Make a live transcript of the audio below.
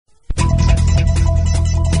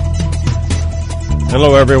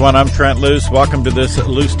Hello, everyone. I'm Trent Loos. Welcome to this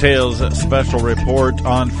Loose Tales special report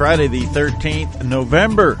on Friday, the 13th,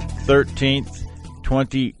 November 13th,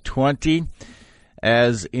 2020.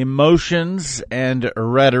 As emotions and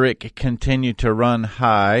rhetoric continue to run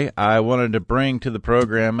high, I wanted to bring to the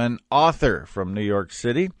program an author from New York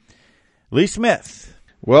City, Lee Smith.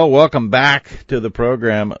 Well, welcome back to the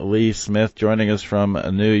program, Lee Smith, joining us from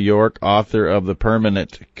New York, author of The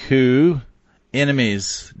Permanent Coup,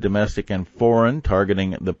 Enemies, Domestic and Foreign,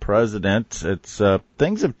 Targeting the President. It's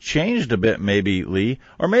things have changed a bit, maybe, Lee,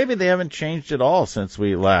 or maybe they haven't changed at all since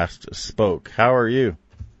we last spoke. How are you?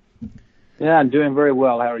 Yeah, I'm doing very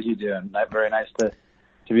well. How are you doing? Very nice to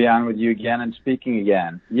be on with you again and speaking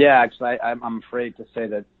again. Yeah, actually, I'm afraid to say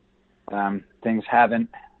that things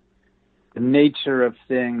haven't. The nature of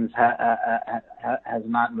things has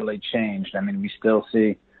not really changed. I mean, we still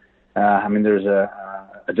see. There's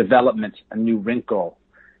a development, a new wrinkle,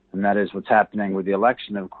 and that is what's happening with the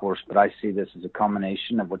election, of course. But I see this as a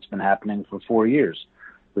culmination of what's been happening for 4 years,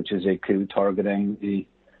 which is a coup targeting the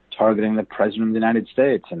President of the United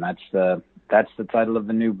States, and that's the title of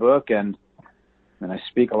the new book. And I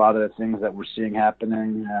speak a lot of the things that we're seeing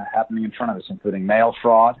happening in front of us, including mail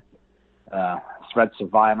fraud, threats of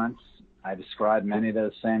violence. I describe many of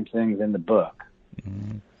those same things in the book.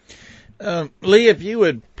 Mm-hmm. Lee, if you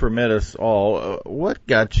would permit us all, what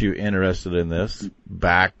got you interested in this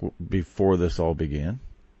back before this all began?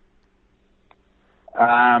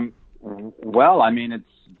 Well, I mean,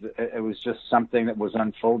 it was just something that was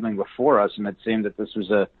unfolding before us, and it seemed that this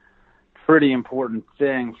was a pretty important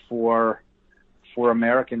thing for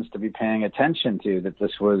Americans to be paying attention to. That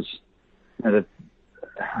this was, I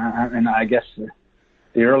guess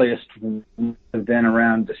the earliest would have been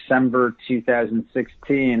around December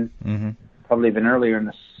 2016, probably even earlier in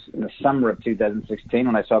the summer of 2016,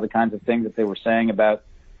 when I saw the kinds of things that they were saying about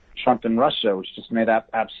Trump and Russia, which just made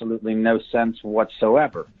absolutely no sense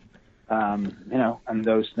whatsoever. And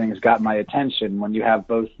those things got my attention. When you have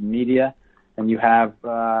both media and you have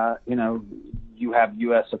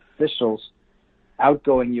U.S. officials,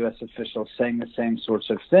 outgoing U.S. officials saying the same sorts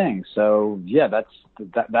of things. So yeah,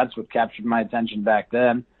 that's what captured my attention back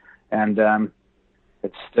then, and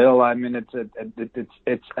it's still. I mean, it's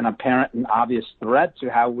an apparent and obvious threat to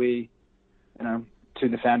how we, to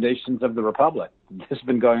the foundations of the republic. This has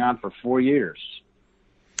been going on for 4 years.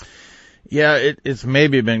 Yeah, it's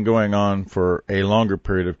maybe been going on for a longer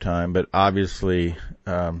period of time, but obviously,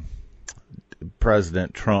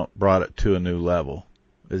 President Trump brought it to a new level.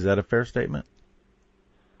 Is that a fair statement?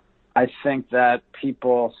 I think that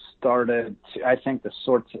people started to,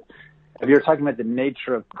 if you're talking about the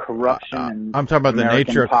nature of corruption. I'm talking about American the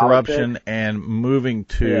nature of politics, corruption and moving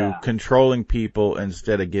to controlling people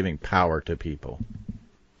instead of giving power to people.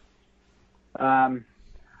 I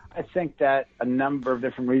think that a number of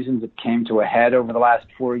different reasons it came to a head over the last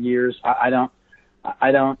 4 years. I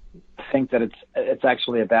don't think that it's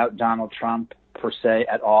actually about Donald Trump per se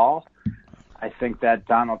at all. I think that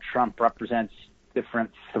Donald Trump represents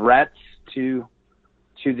different threats to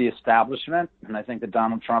the establishment, and I think that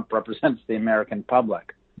Donald Trump represents the American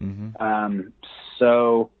public. Mm-hmm.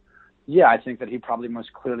 I think that he probably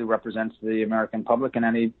most clearly represents the American public, and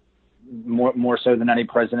any more so than any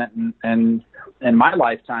president in my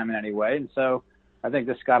lifetime in any way. And so I think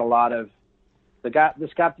this got the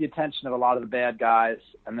attention of a lot of the bad guys,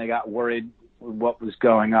 and they got worried with what was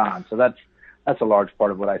going on. So that's a large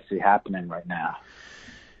part of what I see happening right now.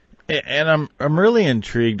 And I'm really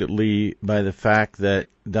intrigued, Lee, by the fact that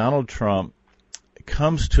Donald Trump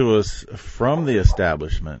comes to us from the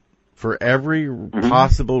establishment for every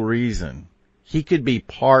possible reason. He could be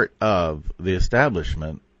part of the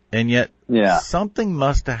establishment, and yet something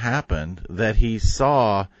must have happened that he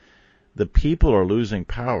saw the people are losing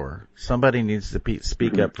power. Somebody needs to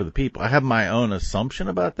speak up for the people. I have my own assumption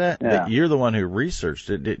about that, that you're the one who researched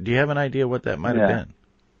it. Do you have an idea what that might have been?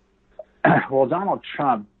 Well, Donald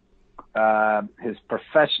Trump, his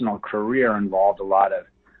professional career involved a lot of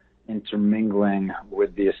intermingling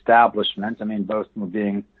with the establishment. I mean, both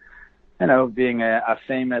being a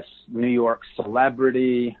famous New York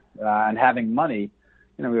celebrity and having money.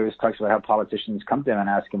 We always talk about how politicians come to him and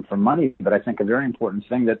ask him for money, but I think a very important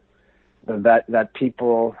thing that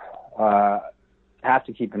people have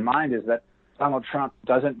to keep in mind is that Donald Trump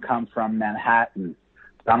doesn't come from Manhattan.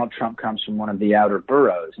 Donald Trump comes from one of the outer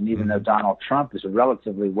boroughs, and even though Donald Trump is a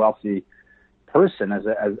relatively wealthy person as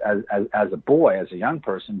a boy, as a young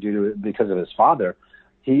person, because of his father,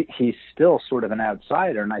 he's still sort of an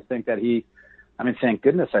outsider. And I think that thank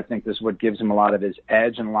goodness, I think this is what gives him a lot of his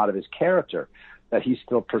edge and a lot of his character, that he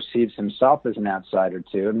still perceives himself as an outsider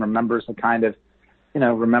too, and remembers the kind of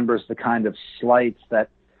remembers the kind of slights that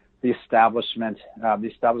the establishment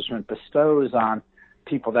bestows on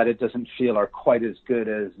people that it doesn't feel are quite as good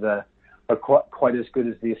as the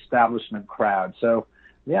establishment crowd. So,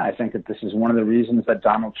 yeah, I think that this is one of the reasons that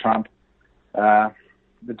Donald Trump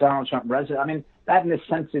resident. I mean, that and his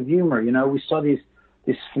sense of humor. We saw these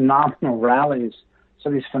phenomenal rallies.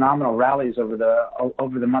 Over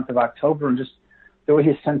the month of October, and just the way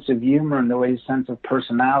his sense of humor and the way his sense of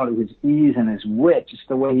personality, his ease and his wit, just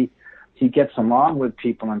the way he gets along with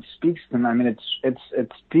people and speaks to them. I mean,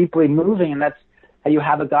 it's deeply moving, and that's how you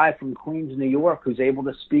have a guy from Queens, New York, who's able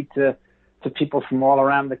to speak to people from all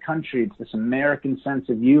around the country. It's this American sense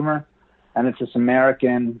of humor, and it's this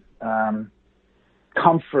American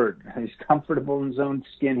comfort. He's comfortable in his own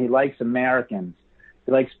skin. He likes Americans.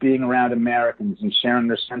 He likes being around Americans and sharing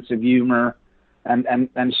their sense of humor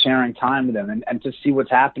and sharing time with them. And to see what's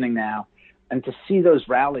happening now, and to see those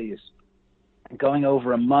rallies going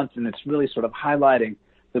over a month, and it's really sort of highlighting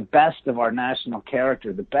the best of our national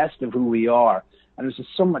character, the best of who we are. And it was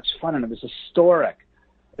just so much fun, and it was historic.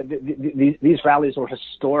 These rallies were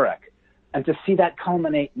historic. And to see that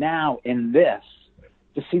culminate now in this,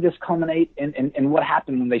 to see this culminate in what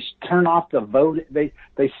happened when they turn off the vote, they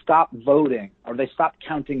stopped voting, or they stopped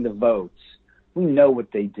counting the votes. We know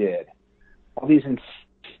what they did. All these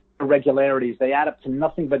irregularities, they add up to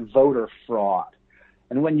nothing but voter fraud.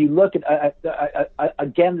 And when you look at,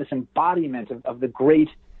 again, this embodiment of the great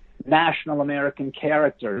national American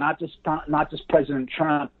character, not just President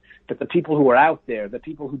Trump, but the people who were out there, the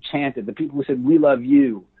people who chanted, the people who said, "We love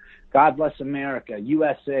you, God bless America,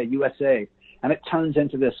 USA, USA." And it turns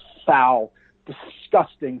into this foul,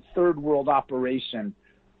 disgusting third world operation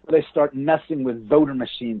where they start messing with voter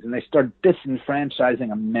machines and they start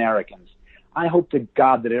disenfranchising Americans. I hope to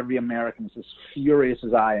God that every American is as furious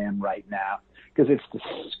as I am right now, because it's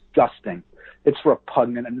disgusting. It's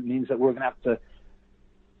repugnant, and it means that we're going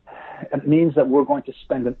to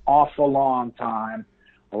spend an awful long time.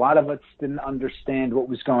 A lot of us didn't understand what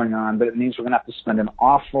was going on, but it means we're going to have to spend an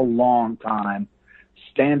awful long time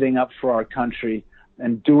standing up for our country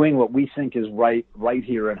and doing what we think is right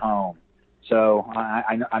here at home. So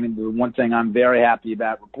I mean, the one thing I'm very happy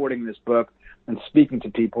about reporting this book and speaking to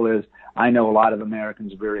people is I know a lot of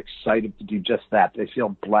Americans are very excited to do just that. They feel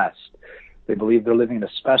blessed. They believe they're living in a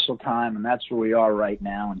special time, and that's where we are right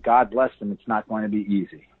now. And God bless them. It's not going to be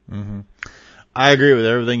easy. Mm-hmm. I agree with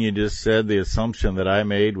everything you just said. The assumption that I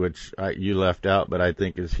made, which you left out, but I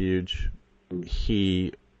think is huge.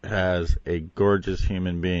 He has a gorgeous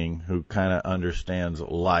human being who kind of understands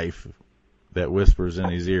life, that whispers in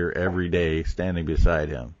his ear every day, standing beside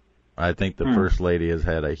him. I think the First Lady has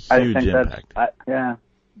had a huge impact.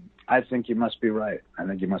 I think you must be right.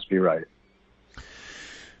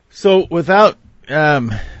 So without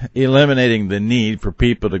eliminating the need for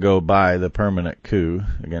people to go buy the permanent coup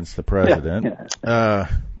against the president, kind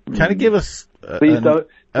of give us... Please don't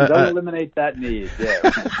eliminate that need.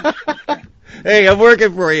 Yeah. Hey, I'm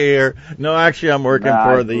working for you here. No, actually, I'm working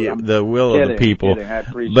for the will of the people. I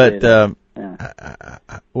appreciate it.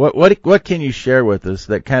 What can you share with us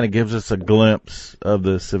that kind of gives us a glimpse of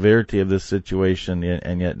the severity of this situation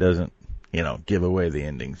and yet doesn't, give away the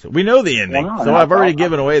ending? So we know the ending, I've already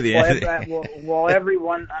given away the ending. Well,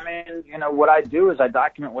 everyone, I mean, what I do is I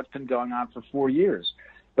document what's been going on for 4 years.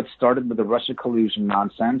 What started with the Russia collusion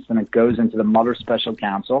nonsense, and it goes into the Mueller special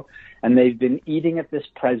counsel, and they've been eating at this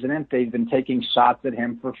president. They've been taking shots at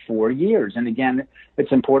him for 4 years. And again,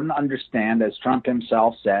 it's important to understand, as Trump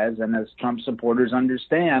himself says, and as Trump supporters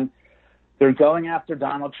understand, they're going after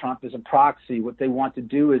Donald Trump as a proxy. What they want to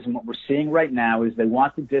do is, and what we're seeing right now, is they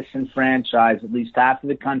want to disenfranchise at least half of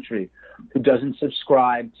the country who doesn't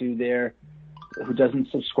subscribe to their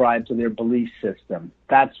belief system.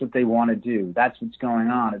 That's what they want to do. That's what's going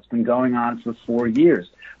on. It's been going on for 4 years,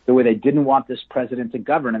 the way they didn't want this president to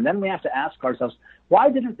govern. And then we have to ask ourselves, why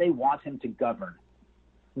didn't they want him to govern?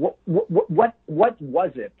 What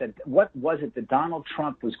was it that Donald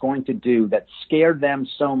Trump was going to do that scared them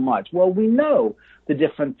so much? Well, we know the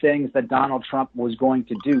different things that Donald Trump was going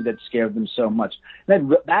to do that scared them so much.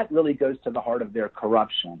 That really goes to the heart of their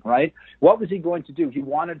corruption, right? What was he going to do? He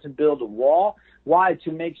wanted to build a wall. Why?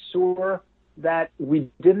 To make sure that we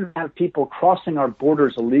didn't have people crossing our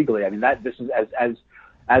borders illegally. I mean, this is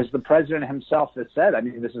as the president himself has said. I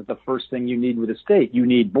mean, this is the first thing you need with a state. You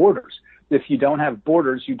need borders. If you don't have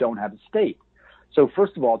borders, you don't have a state. So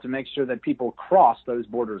first of all, to make sure that people cross those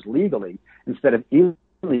borders legally instead of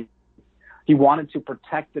illegally, he wanted to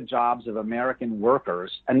protect the jobs of American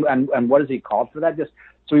workers. And what has he called for that?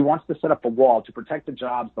 So he wants to set up a wall to protect the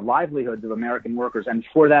jobs, the livelihoods of American workers. And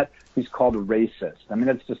for that, he's called a racist. I mean,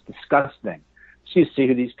 that's just disgusting. So you see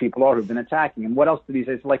who these people are who've been attacking. And what else did he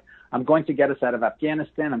say? It's like, I'm going to get us out of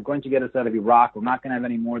Afghanistan. I'm going to get us out of Iraq. We're not going to have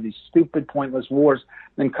any more of these stupid, pointless wars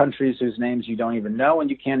in countries whose names you don't even know and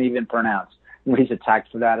you can't even pronounce. And he's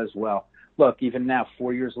attacked for that as well. Look, even now,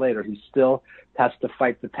 4 years later, he still has to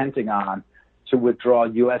fight the Pentagon to withdraw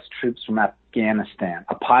U.S. troops from Afghanistan,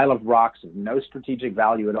 a pile of rocks of no strategic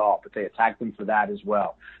value at all, but they attacked him for that as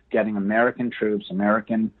well, getting American troops,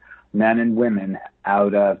 American men and women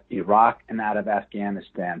out of Iraq and out of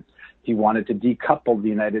Afghanistan. He wanted to decouple the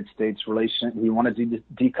United States He wanted to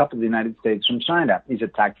decouple the United States from China. He's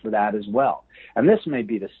attacked for that as well. And this may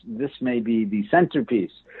be the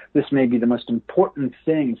centerpiece. This may be the most important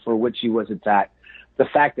thing for which he was attacked. The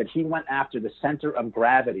fact that he went after the center of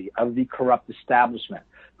gravity of the corrupt establishment,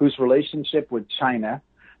 whose relationship with China,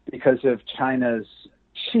 because of China's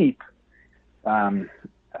cheap,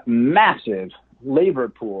 massive labor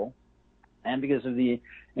pool, and because of the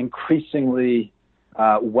increasingly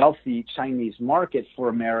wealthy Chinese market for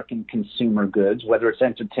American consumer goods, whether it's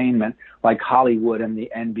entertainment like Hollywood and the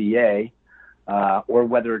NBA, or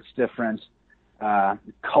whether it's different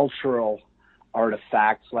cultural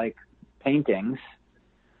artifacts like paintings.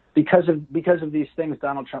 Because of these things,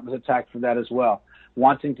 Donald Trump was attacked for that as well,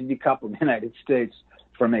 wanting to decouple the United States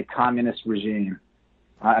from a communist regime.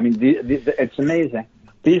 I mean, it's amazing.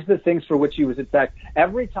 These are the things for which he was attacked.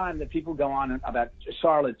 Every time that people go on about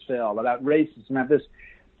Charlottesville, about racism, about this,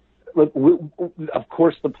 look, of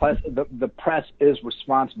course the press is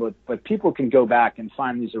responsible, but people can go back and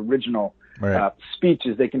find these original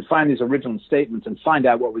speeches. They can find these original statements and find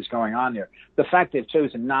out what was going on there. The fact they've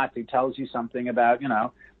chosen not to tells you something about,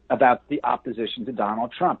 about the opposition to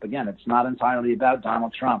Donald Trump. Again, it's not entirely about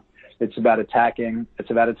Donald Trump. It's about attacking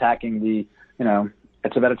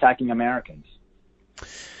Americans.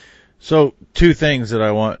 So 2 things that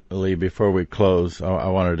I want, Lee, before we close, I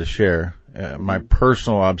wanted to share. My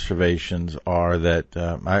personal observations are that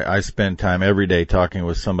I spend time every day talking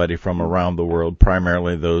with somebody from around the world.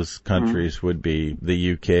 Primarily those countries would be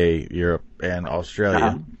the UK, Europe, and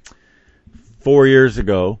Australia. 4 years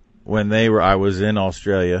ago, when I was in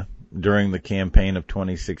Australia during the campaign of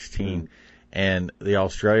 2016, and the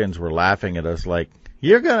Australians were laughing at us like,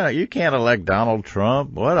 you can't elect Donald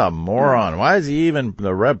Trump. What a moron. Why is he even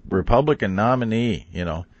the Republican nominee,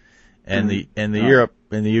 And the Europe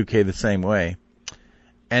and the UK the same way.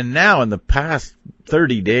 And now in the past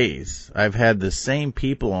 30 days, I've had the same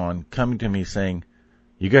people on coming to me saying,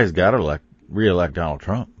 you guys got to re-elect Donald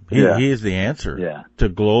Trump. He is the answer to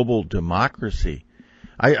global democracy.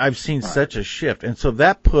 I've seen such a shift. And so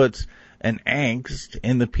that puts an angst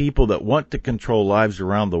in the people that want to control lives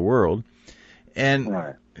around the world.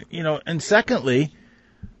 And, and secondly,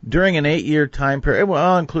 during an 8-year time period, well,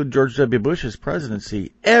 I'll include George W. Bush's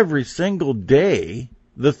presidency, every single day,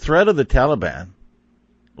 the threat of the Taliban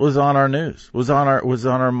was on our news, was on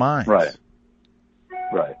our minds. Right.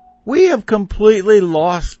 We have completely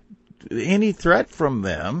lost any threat from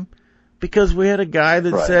them because we had a guy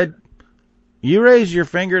that said, you raise your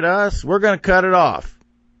finger to us, we're going to cut it off.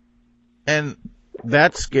 And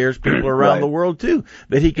that scares people around the world too,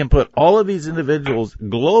 that he can put all of these individuals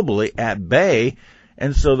globally at bay.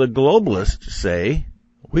 And so the globalists say,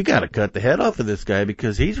 we got to cut the head off of this guy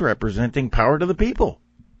because he's representing power to the people.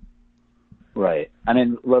 Right. I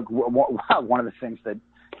mean, look, one of the things that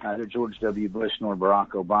neither George W. Bush nor Barack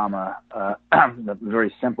Obama, the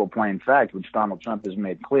very simple, plain fact, which Donald Trump has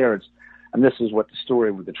made clear, and this is what the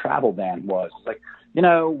story with the travel ban was. It's like,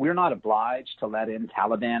 we're not obliged to let in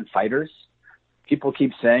Taliban fighters. People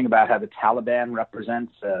keep saying about how the Taliban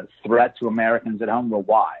represents a threat to Americans at home. Well,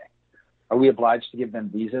 why? Are we obliged to give them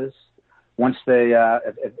visas? Once they,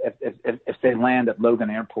 if they land at Logan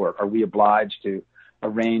Airport, are we obliged to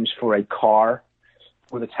arrange for a car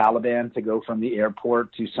for the Taliban to go from the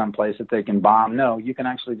airport to some place that they can bomb? No, you can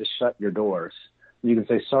actually just shut your doors. You can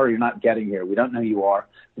say, sorry, you're not getting here. We don't know who you are.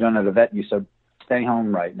 We don't know how to vet you, so stay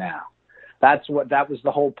home right now. That was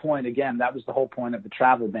the whole point. Again, that was the whole point of the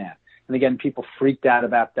travel ban. And again, people freaked out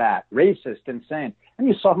about that. Racist, insane. And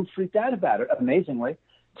you saw who freaked out about it, amazingly.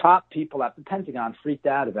 Top people at the Pentagon freaked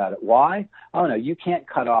out about it. Why? Oh, no, you can't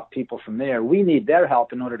cut off people from there. We need their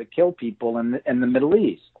help in order to kill people in the Middle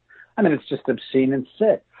East. I mean, it's just obscene and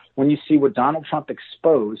sick. When you see what Donald Trump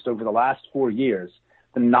exposed over the last 4 years,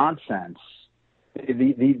 the nonsense,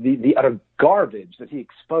 the utter garbage that he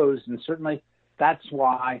exposed, and certainly that's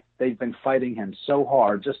why they've been fighting him so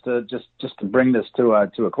hard. Just to bring this to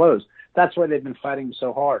a close, that's why they've been fighting him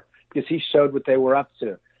so hard, because he showed what they were up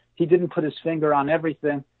to. He didn't put his finger on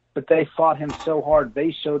everything, but they fought him so hard.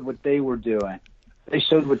 They showed what they were doing. They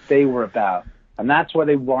showed what they were about, and that's why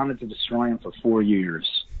they wanted to destroy him for 4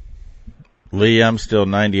 years. Lee, I'm still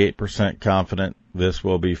 98% confident this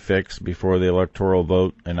will be fixed before the electoral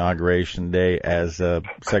vote inauguration day, as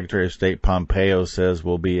Secretary of State Pompeo says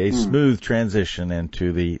will be a smooth transition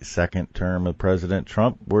into the second term of President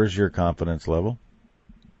Trump. Where's your confidence level?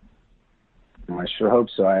 I sure hope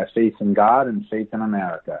so. I have faith in God and faith in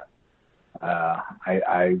America.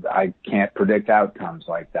 I can't predict outcomes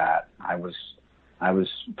like that. I was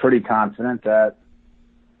pretty confident that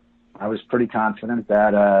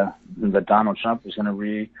that Donald Trump was going to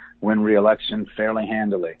win re-election fairly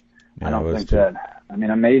handily. Yeah, I don't think that. I mean,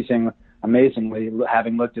 amazingly,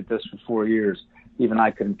 having looked at this for 4 years, even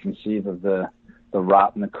I couldn't conceive of the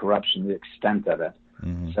rot and the corruption, the extent of it.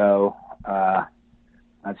 Mm-hmm. So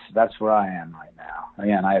that's where I am right now.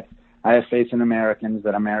 Again, I have faith in Americans,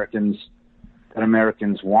 that Americans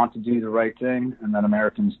want to do the right thing, and that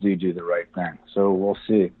Americans do the right thing. So we'll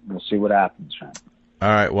see. We'll see what happens, Trent. All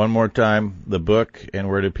right, one more time, the book, and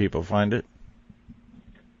where do people find it?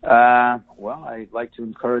 Well, I'd like to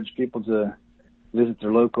encourage people to visit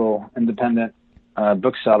their local independent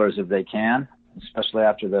booksellers if they can, especially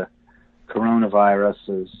after the coronavirus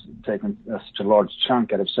has taken such a large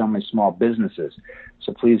chunk out of so many small businesses.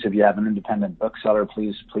 So please, if you have an independent bookseller,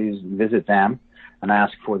 please visit them and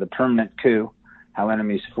ask for The Permanent Coup, How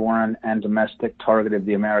Enemies Foreign and Domestic Targeted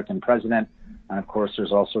the American President. And, of course,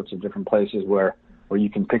 there's all sorts of different places where you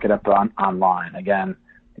can pick it up online. Again,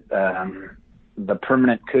 The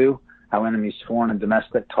Permanent Coup, How Enemies Foreign and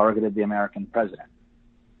Domestic Targeted the American President.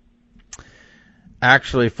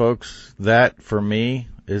 Actually, folks, that, for me,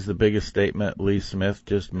 is the biggest statement Lee Smith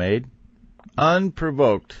just made.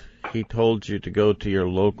 Unprovoked, he told you to go to your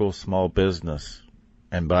local small business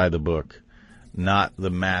and buy the book, not the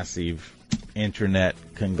massive internet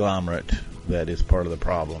conglomerate that is part of the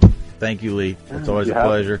problem. Thank you, Lee. It's always a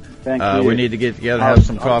pleasure. Thank you. We need to get together and have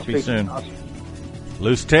some coffee soon.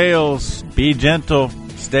 Loose Tales, be gentle,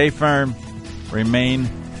 stay firm, remain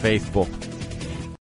faithful.